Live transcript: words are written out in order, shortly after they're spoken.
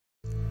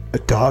A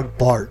dog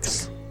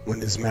barks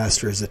when his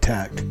master is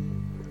attacked.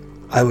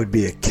 I would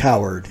be a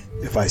coward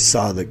if I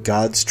saw that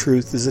God's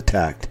truth is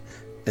attacked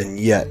and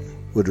yet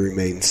would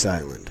remain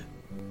silent.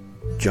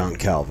 John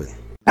Calvin.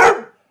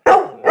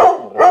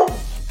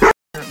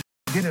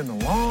 Get in a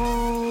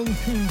long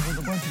queue with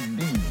a bunch of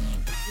demons.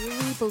 Do you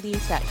really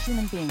believe that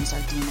human beings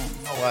are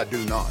demons? No, I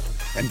do not.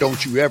 And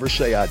don't you ever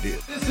say I did.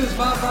 This is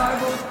my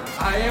Bible.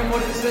 I am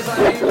what it says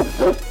I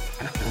am.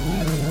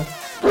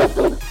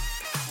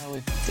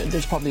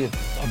 There's probably a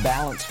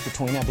balance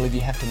between, I believe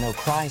you have to know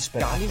Christ,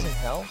 but... God is in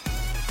hell.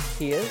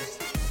 He is.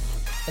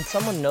 And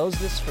someone knows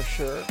this for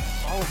sure.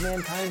 All of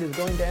mankind is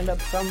going to end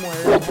up somewhere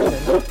in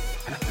heaven.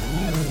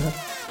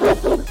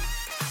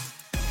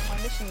 My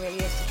mission really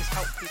is to just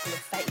help people of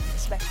faith,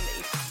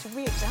 especially, to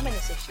re-examine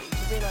this issue,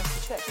 to realise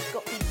the church has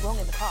got things wrong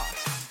in the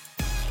past.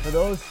 For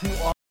those who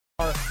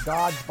are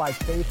God's by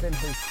faith in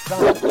His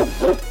Son.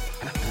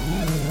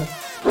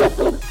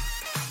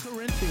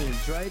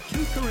 Corinthians, right?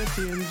 2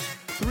 Corinthians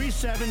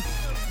 3:7.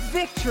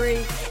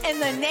 Victory in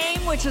the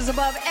name which is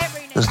above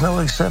every name. There's no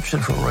exception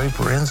for rape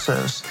or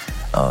incest.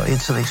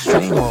 It's an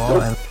extreme law.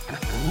 And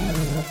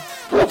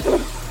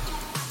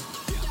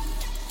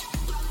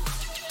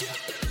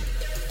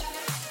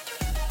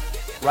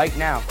right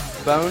now,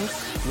 bones,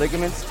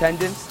 ligaments,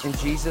 tendons, in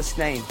Jesus'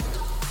 name.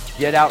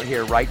 Get out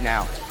here right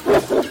now.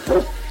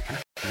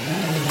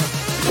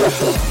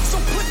 So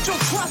put your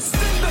trust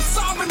in the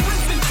sovereign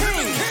risen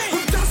King,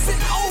 who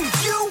doesn't owe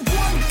you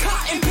one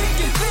cotton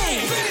picking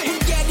thing.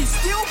 And yet he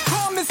still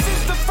promises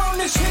to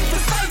furnish his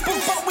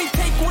disciples, but we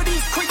take what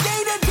he's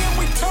created and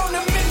we turn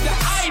him into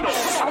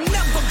idols. I'll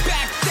never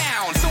back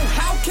down, so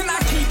how can I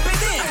keep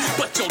it in?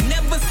 But you'll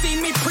never see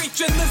me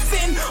preaching the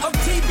sin of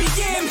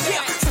TBM.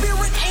 Yeah,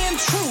 spirit and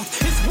truth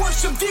is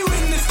worship viewed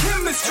in this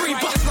chemistry,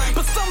 but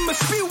some are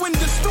spewing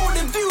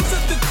distorted views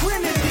of the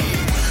Trinity.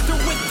 They're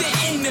with the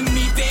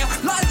enemy, their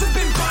lives have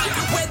been bought.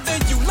 Whether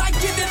you like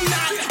it or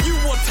not, you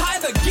will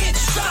either get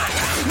shot.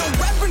 No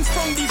reverence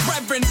from these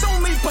reverends,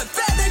 only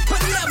pathetic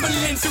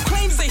benevolence who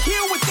claims to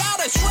heal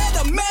without a shred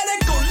of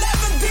medical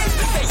evidence.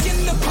 They in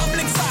the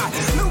public side,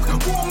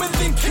 lukewarmer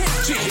than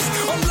kitchens.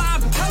 On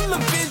live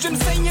television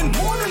saying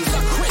Mormons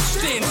are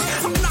Christians.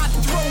 I'm not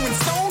throwing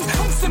stones,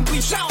 I'm simply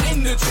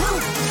shouting the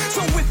truth.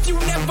 So if you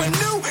never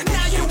knew,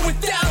 now you're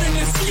without an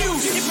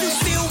excuse. If you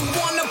still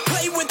wanna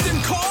play with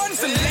them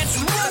cards, then let's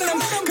run them.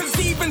 Cause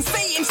even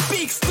Satan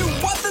speaks through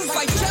others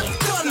like Jeff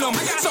Dunham.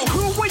 So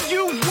who are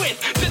you with?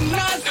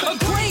 Denies a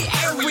gray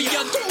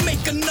area. Don't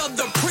make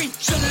another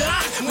preacher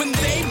lie when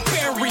they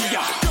bury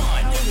ya.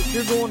 If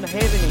you're going to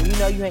heaven and you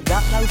know you ain't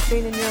got no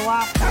sin in your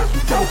life,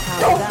 it's time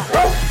to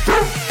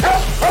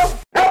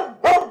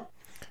die.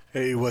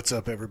 Hey, what's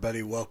up,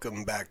 everybody?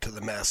 Welcome back to The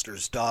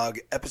Master's Dog,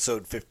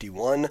 episode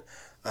 51.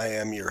 I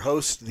am your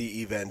host,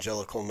 the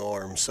Evangelical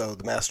Norm. So,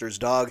 The Master's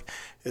Dog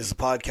is a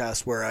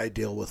podcast where I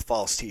deal with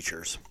false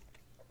teachers.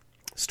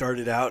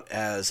 Started out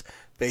as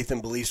Faith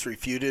and Beliefs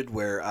Refuted,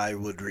 where I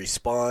would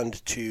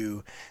respond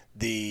to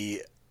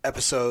the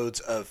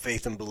episodes of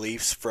Faith and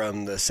Beliefs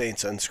from the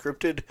Saints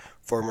Unscripted,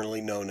 formerly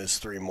known as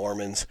Three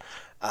Mormons.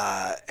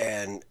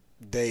 And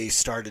they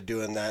started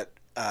doing that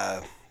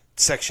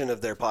section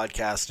of their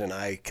podcast, and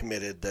I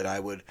committed that I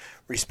would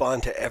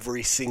respond to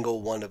every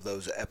single one of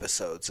those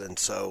episodes. And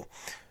so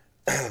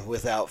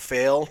without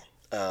fail,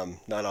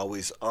 not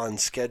always on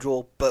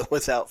schedule, but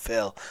without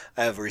fail,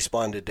 I have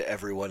responded to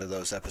every one of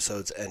those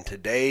episodes. And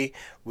today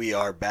we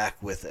are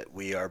back with it.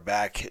 We are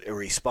back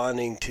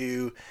responding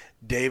to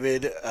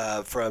David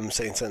from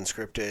Saints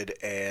Unscripted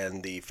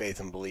and the Faith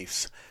and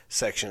Beliefs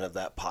section of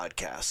that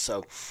podcast.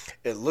 So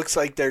it looks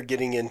like they're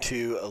getting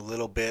into a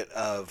little bit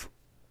of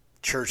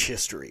church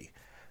history,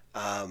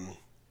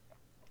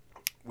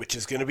 which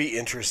is going to be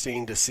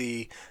interesting to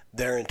see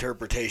their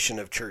interpretation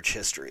of church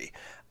history.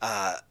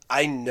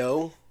 I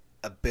know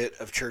a bit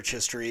of church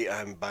history.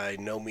 I'm by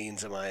no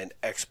means am I an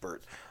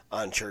expert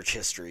on church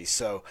history,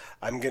 so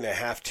I'm going to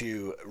have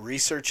to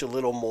research a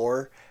little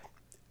more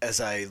as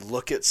I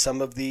look at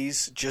some of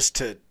these, just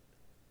to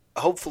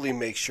hopefully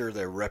make sure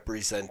they're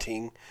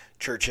representing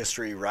church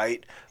history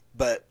right.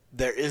 But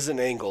there is an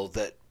angle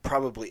that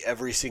probably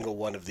every single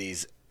one of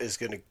these is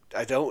going to,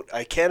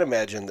 I can't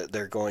imagine that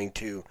they're going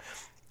to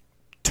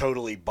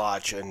totally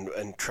botch and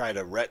try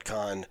to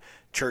retcon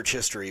church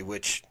history,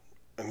 which,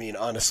 I mean,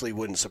 honestly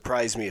wouldn't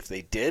surprise me if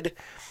they did,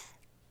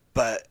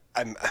 but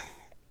I'm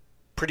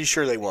pretty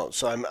sure they won't.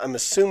 So I'm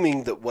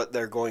assuming that what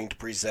they're going to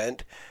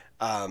present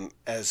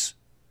as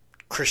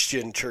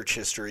Christian church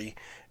history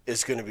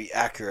is going to be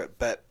accurate,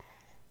 but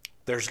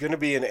there's going to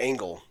be an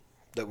angle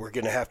that we're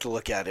going to have to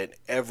look at it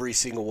every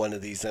single one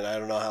of these, and I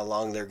don't know how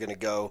long they're going to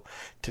go.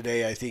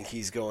 Today I think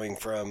he's going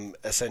from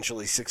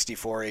essentially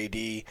 64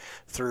 AD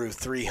through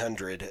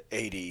 300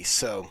 AD.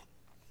 So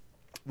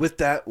with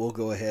that, we'll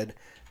go ahead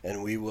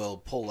and we will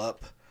pull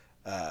up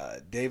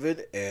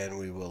David, and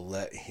we will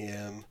let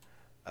him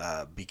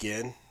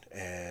begin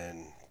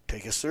and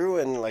take us through.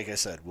 And like I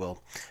said,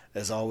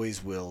 as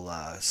always, we'll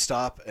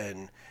stop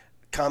and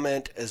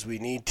comment as we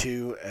need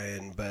to,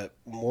 but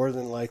more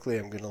than likely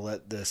I'm going to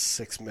let this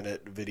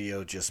 6-minute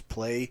video just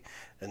play,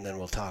 and then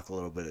we'll talk a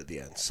little bit at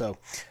the end. So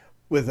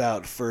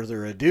without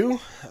further ado,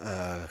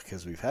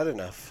 because we've had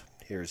enough,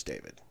 here's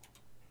David.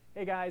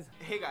 Hey guys.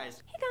 Hey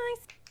guys. Hey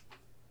guys.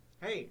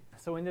 Hey.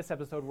 So in this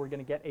episode, we're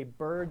going to get a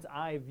bird's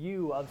eye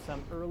view of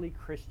some early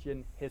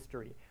Christian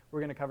history.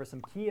 We're going to cover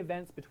some key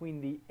events between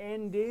the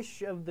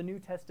end-ish of the New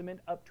Testament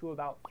up to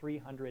about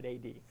 300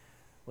 AD.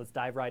 Let's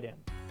dive right in.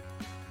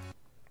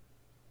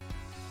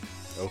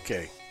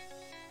 Okay.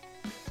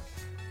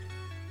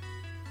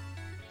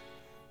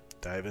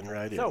 Diving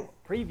right in. So,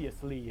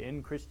 previously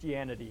in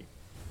Christianity,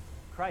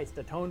 Christ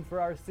atoned for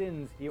our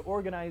sins. He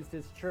organized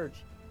his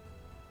church.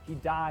 He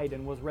died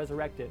and was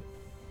resurrected.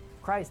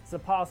 Christ's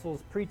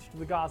apostles preached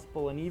the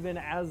gospel, and even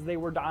as they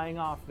were dying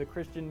off, the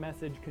Christian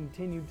message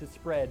continued to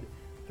spread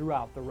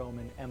throughout the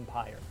Roman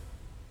Empire.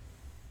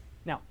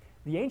 Now,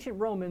 the ancient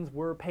Romans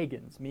were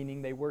pagans,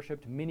 meaning they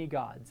worshipped many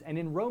gods, and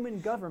in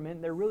Roman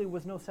government there really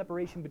was no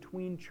separation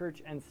between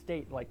church and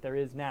state like there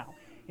is now.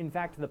 In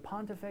fact, the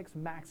Pontifex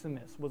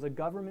Maximus was a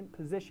government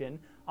position,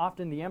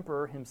 often the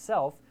emperor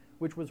himself,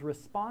 which was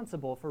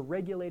responsible for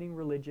regulating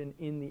religion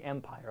in the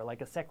empire,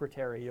 like a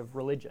secretary of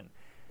religion.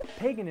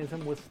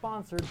 Paganism was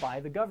sponsored by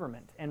the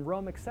government, and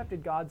Rome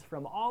accepted gods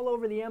from all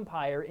over the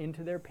empire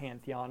into their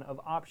pantheon of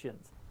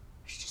options.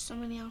 There's just so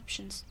many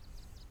options.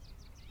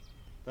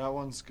 That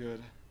one's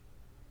good.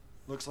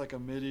 Looks like a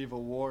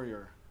medieval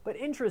warrior. But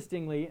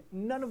interestingly,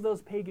 none of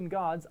those pagan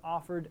gods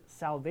offered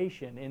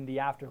salvation in the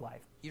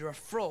afterlife. You're a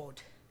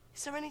fraud.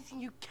 Is there anything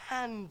you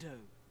can do?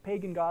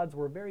 Pagan gods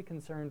were very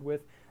concerned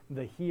with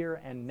the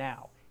here and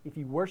now. If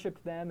you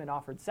worshipped them and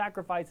offered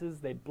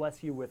sacrifices, they'd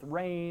bless you with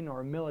rain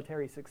or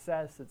military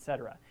success,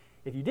 etc.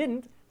 If you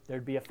didn't,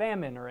 there'd be a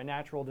famine or a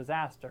natural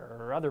disaster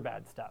or other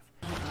bad stuff.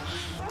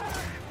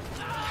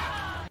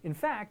 In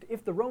fact,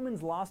 if the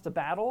Romans lost a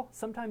battle,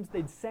 sometimes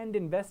they'd send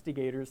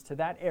investigators to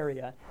that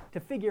area to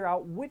figure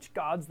out which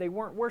gods they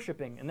weren't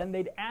worshipping, and then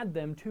they'd add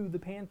them to the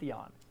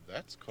pantheon.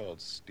 That's called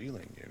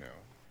stealing, you know.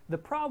 The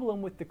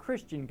problem with the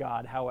Christian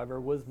God, however,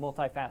 was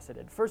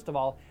multifaceted. First of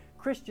all,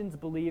 Christians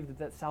believed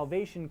that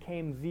salvation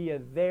came via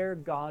their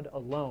God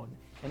alone,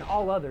 and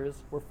all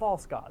others were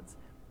false gods.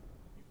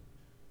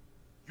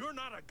 You're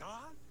not a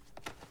god?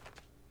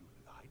 You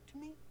lied to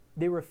me?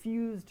 They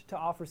refused to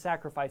offer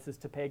sacrifices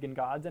to pagan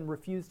gods and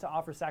refused to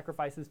offer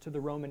sacrifices to the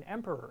Roman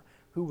emperor,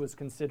 who was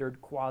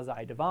considered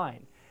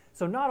quasi-divine.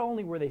 So not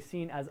only were they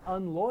seen as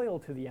unloyal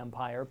to the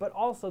empire, but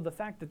also the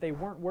fact that they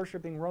weren't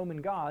worshiping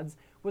Roman gods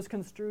was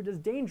construed as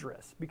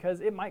dangerous, because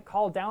it might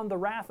call down the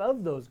wrath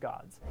of those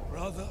gods.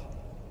 Brother,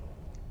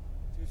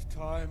 it is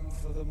time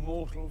for the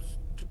mortals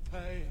to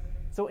pay.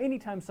 So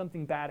anytime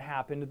something bad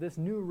happened, this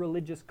new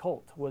religious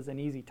cult was an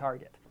easy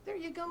target. There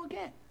you go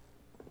again.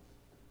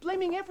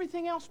 Blaming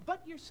everything else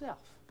but yourself.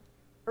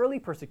 Early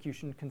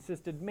persecution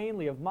consisted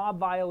mainly of mob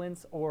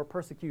violence or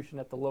persecution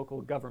at the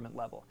local government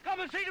level. Come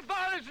and see the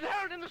violence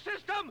inherent in the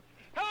system!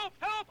 Help!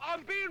 Help!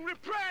 I'm being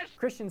repressed!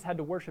 Christians had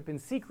to worship in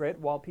secret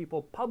while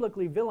people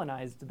publicly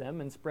villainized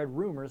them and spread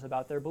rumors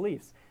about their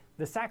beliefs.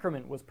 The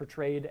sacrament was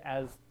portrayed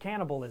as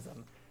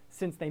cannibalism.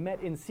 Since they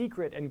met in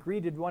secret and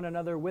greeted one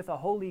another with a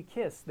holy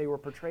kiss, they were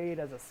portrayed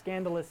as a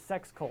scandalous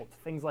sex cult,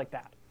 things like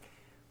that.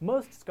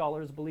 Most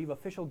scholars believe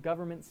official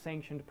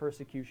government-sanctioned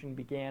persecution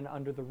began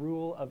under the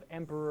rule of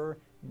Emperor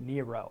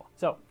Nero.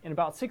 So, in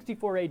about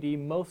 64 AD,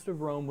 most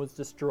of Rome was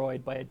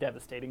destroyed by a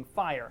devastating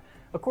fire.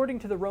 According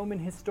to the Roman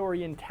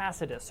historian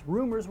Tacitus,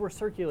 rumors were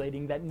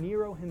circulating that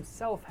Nero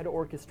himself had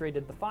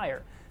orchestrated the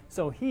fire.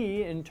 So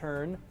he, in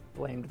turn,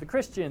 blamed the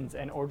Christians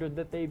and ordered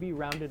that they be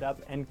rounded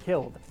up and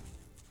killed.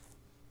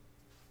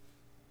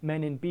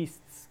 Men in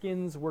beasts'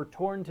 skins were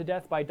torn to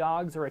death by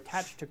dogs or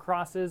attached to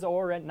crosses,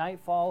 or at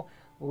nightfall,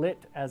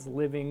 lit as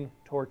living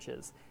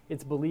torches.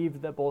 It's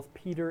believed that both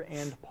Peter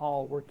and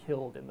Paul were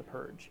killed in the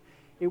purge.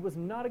 It was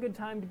not a good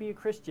time to be a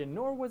Christian,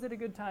 nor was it a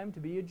good time to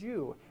be a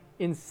Jew.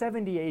 In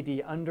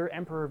 70 AD, under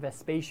Emperor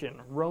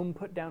Vespasian, Rome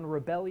put down a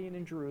rebellion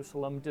in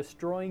Jerusalem,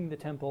 destroying the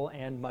temple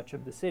and much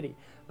of the city.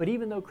 But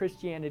even though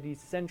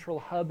Christianity's central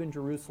hub in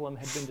Jerusalem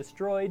had been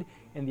destroyed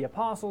and the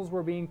apostles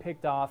were being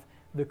picked off,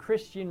 the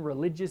Christian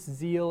religious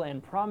zeal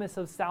and promise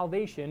of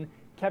salvation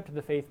kept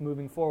the faith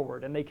moving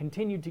forward, and they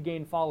continued to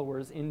gain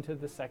followers into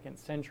the 2nd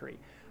century.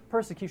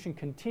 Persecution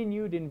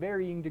continued in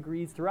varying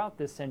degrees throughout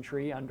this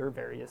century under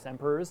various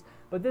emperors,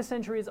 but this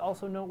century is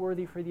also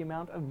noteworthy for the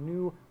amount of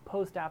new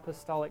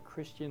post-apostolic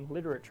Christian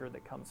literature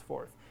that comes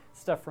forth.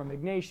 Stuff from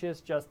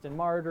Ignatius, Justin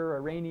Martyr,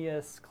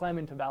 Irenaeus,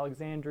 Clement of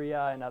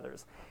Alexandria, and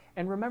others.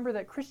 And remember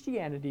that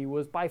Christianity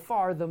was by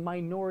far the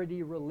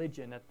minority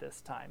religion at this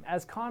time.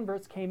 As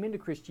converts came into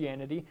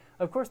Christianity,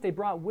 of course they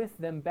brought with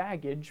them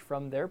baggage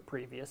from their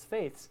previous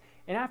faiths.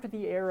 And after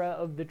the era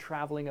of the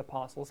traveling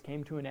apostles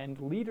came to an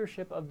end,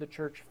 leadership of the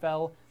church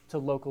fell to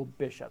local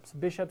bishops.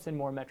 Bishops in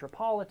more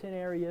metropolitan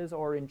areas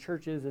or in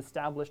churches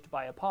established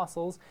by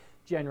apostles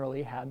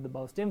generally had the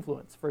most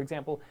influence. For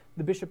example,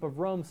 the Bishop of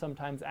Rome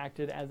sometimes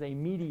acted as a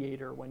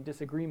mediator when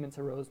disagreements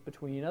arose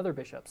between other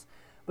bishops.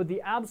 But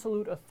the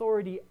absolute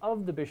authority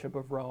of the Bishop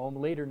of Rome,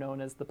 later known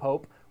as the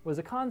Pope, was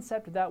a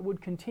concept that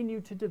would continue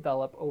to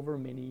develop over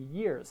many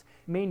years.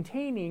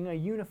 Maintaining a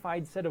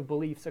unified set of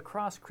beliefs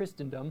across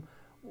Christendom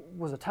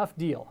was a tough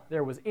deal.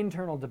 There was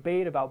internal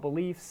debate about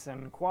beliefs,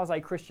 and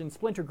quasi-Christian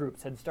splinter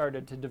groups had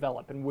started to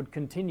develop and would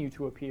continue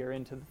to appear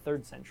into the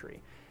 3rd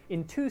century.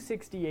 In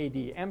 260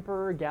 AD,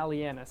 Emperor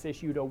Gallienus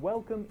issued a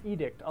welcome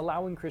edict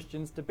allowing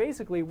Christians to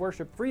basically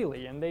worship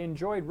freely, and they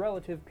enjoyed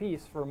relative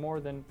peace for more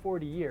than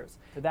 40 years.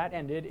 That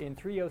ended in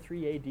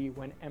 303 AD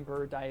when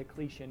Emperor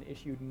Diocletian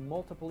issued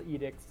multiple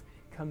edicts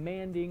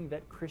commanding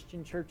that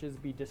Christian churches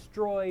be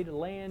destroyed,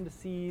 land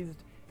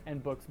seized,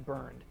 and books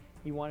burned.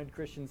 He wanted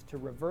Christians to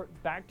revert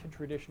back to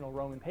traditional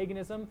Roman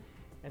paganism,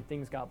 and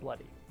things got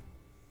bloody.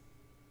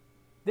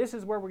 This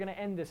is where we're going to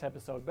end this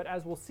episode, but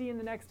as we'll see in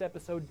the next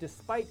episode,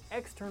 despite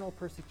external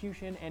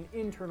persecution and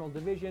internal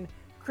division,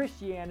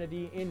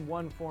 Christianity in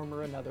one form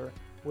or another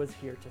was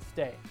here to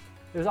stay.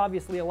 There's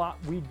obviously a lot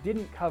we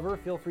didn't cover.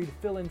 Feel free to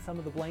fill in some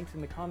of the blanks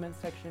in the comments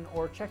section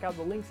or check out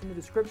the links in the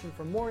description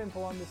for more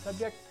info on this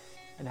subject,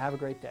 and have a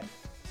great day.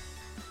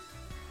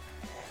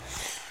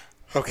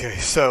 Okay,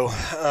 so,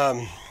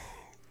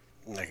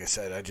 like I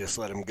said, I just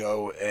let him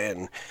go,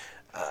 and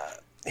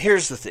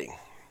here's the thing.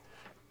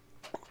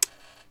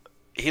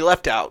 He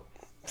left out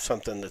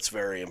something that's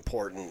very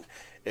important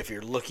if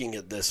you're looking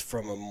at this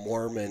from a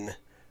Mormon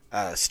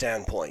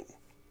standpoint.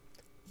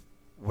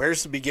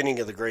 Where's the beginning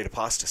of the Great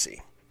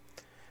Apostasy?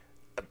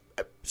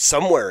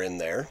 Somewhere in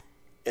there,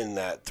 in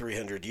that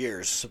 300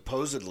 years,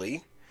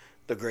 supposedly,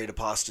 the Great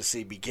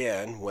Apostasy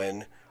began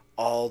when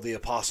all the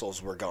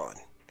apostles were gone.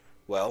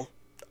 Well,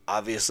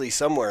 obviously,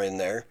 somewhere in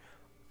there,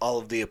 all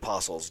of the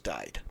apostles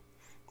died.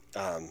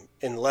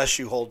 Unless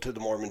you hold to the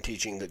Mormon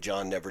teaching that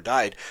John never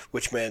died,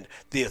 which meant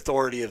the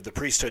authority of the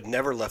priesthood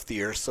never left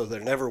the earth, so there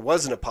never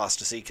was an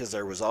apostasy because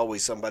there was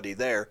always somebody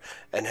there.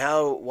 And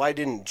why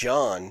didn't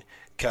John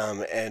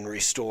come and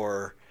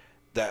restore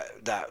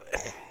that?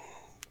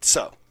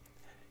 So,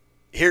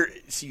 here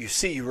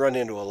you run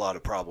into a lot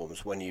of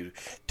problems when you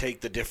take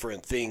the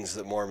different things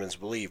that Mormons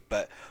believe.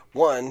 But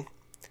one,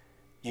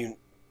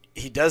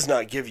 he does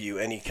not give you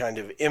any kind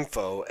of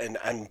info, and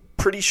I'm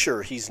pretty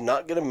sure he's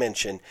not going to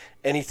mention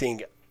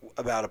anything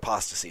about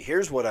apostasy.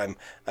 Here's what I'm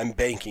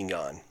banking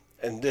on,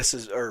 and this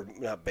is, or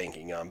not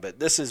banking on, but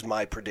this is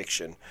my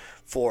prediction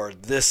for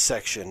this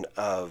section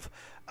of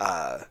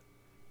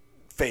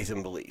faith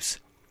and beliefs.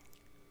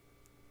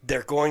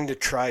 They're going to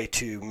try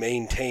to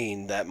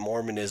maintain that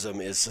Mormonism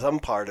is some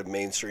part of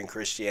mainstream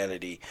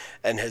Christianity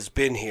and has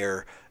been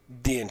here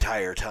the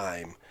entire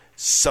time,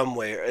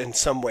 in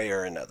some way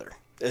or another.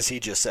 As he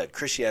just said,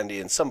 Christianity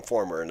in some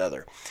form or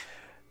another.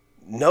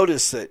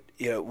 Notice that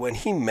when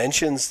he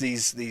mentions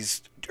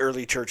these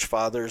early church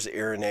fathers,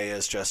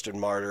 Irenaeus, Justin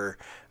Martyr,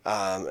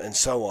 and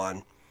so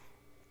on,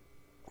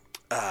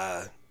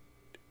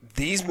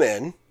 these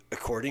men,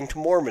 according to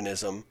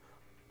Mormonism,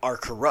 are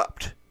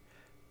corrupt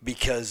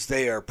because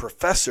they are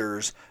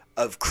professors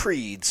of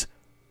creeds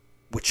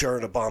which are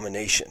an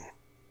abomination.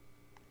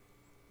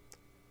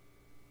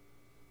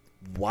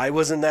 Why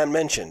wasn't that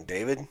mentioned,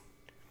 David?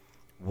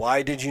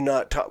 Why did you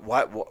not talk?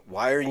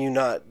 Why are you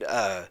not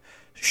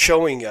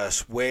showing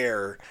us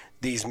where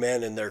these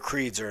men and their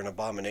creeds are an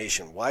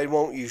abomination? Why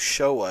won't you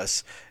show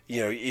us,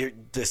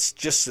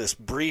 this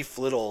brief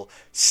little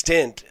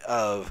stint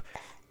of,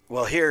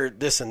 well, here,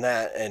 this and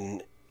that,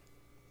 and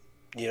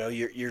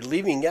you're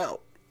leaving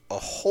out a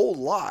whole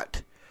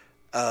lot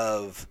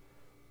of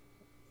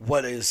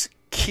what is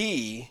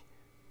key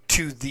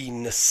to the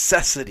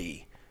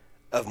necessity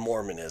of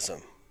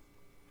Mormonism.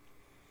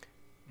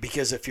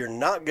 Because if you're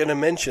not going to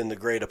mention the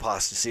Great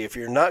Apostasy, if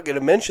you're not going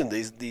to mention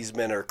these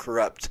men are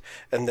corrupt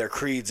and their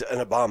creeds an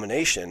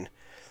abomination,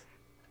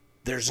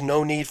 there's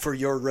no need for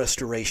your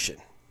restoration.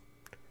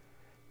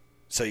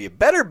 So you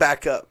better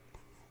back up.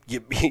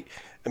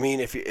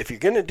 If you're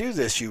going to do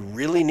this, you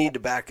really need to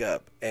back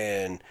up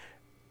and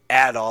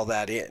add all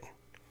that in.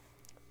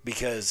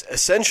 Because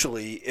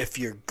essentially, if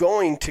you're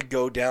going to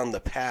go down the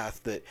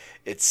path that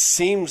it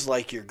seems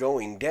like you're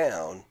going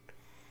down,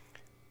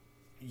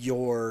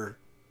 you're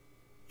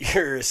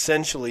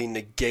essentially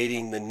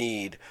negating the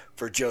need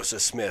for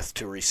Joseph Smith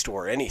to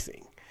restore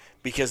anything.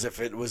 Because if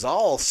it was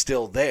all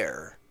still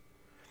there,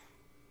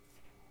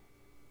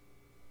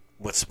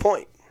 what's the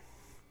point?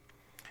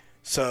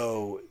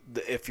 So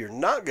if you're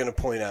not going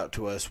to point out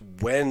to us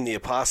when the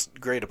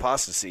Great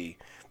Apostasy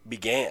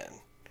began,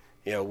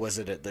 was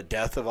it at the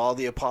death of all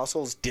the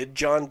apostles? Did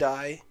John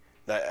die?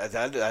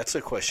 That's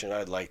a question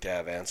I'd like to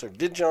have answered.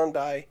 Did John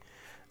die?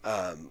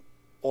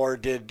 Or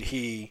did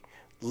he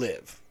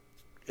live?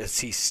 Is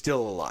he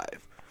still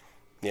alive?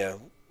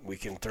 We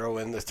can throw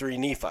in the 3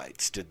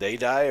 Nephites. Did they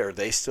die? Are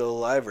they still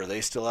alive? Are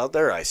they still out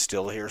there? I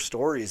still hear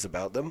stories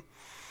about them.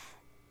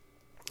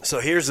 So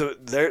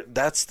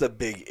that's the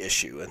big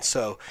issue. And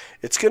so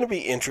it's going to be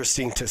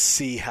interesting to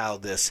see how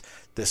this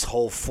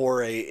whole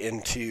foray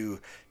into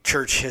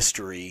church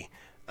history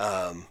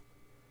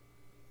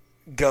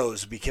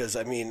goes, because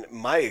I mean,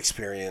 my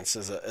experience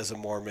as a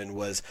Mormon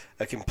was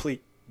a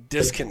complete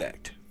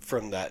disconnect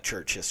from that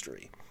church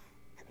history.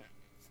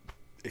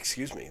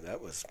 Excuse me,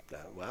 that was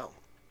wow,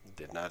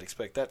 did not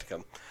expect that to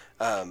come.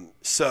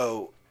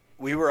 So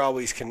we were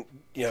always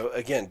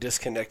again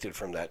disconnected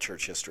from that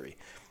church history,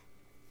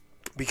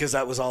 because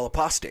that was all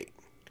apostate,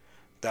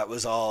 that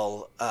was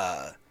all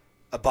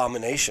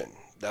abomination,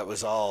 that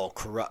was all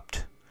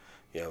corrupt.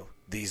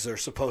 These are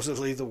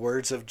supposedly the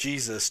words of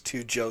Jesus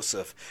to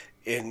Joseph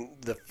in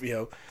the,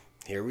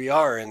 here we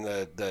are in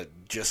the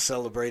just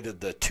celebrated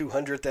the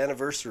 200th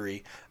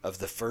anniversary of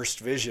the first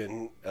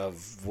vision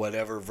of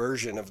whatever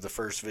version of the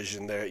first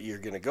vision that you're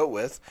going to go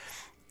with.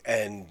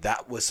 And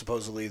that was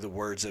supposedly the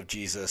words of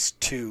Jesus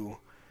to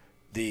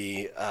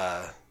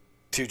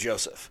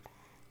Joseph.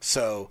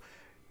 So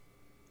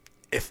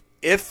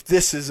if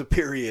this is a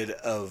period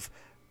of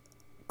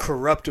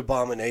corrupt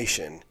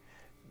abomination,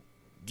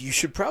 you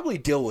should probably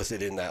deal with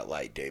it in that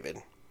light,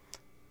 David.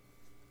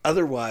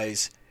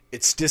 Otherwise,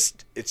 it's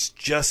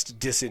just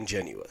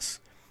disingenuous.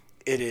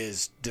 It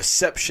is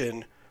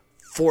deception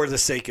for the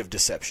sake of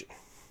deception.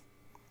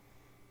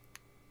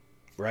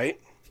 Right?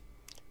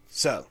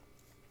 So,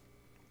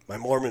 my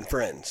Mormon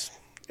friends,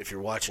 if you're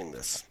watching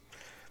this,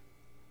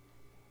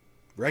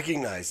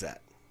 recognize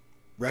that.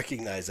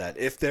 Recognize that.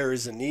 If there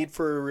is a need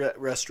for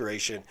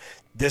restoration,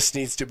 this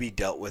needs to be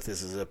dealt with.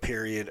 This is a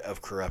period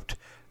of corrupt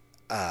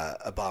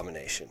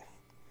abomination.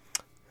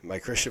 My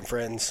Christian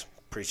friends,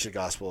 preach the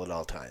gospel at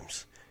all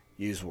times.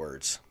 Use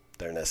words.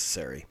 They're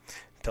necessary.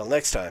 Until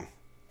next time,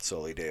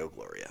 Soli Deo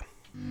Gloria.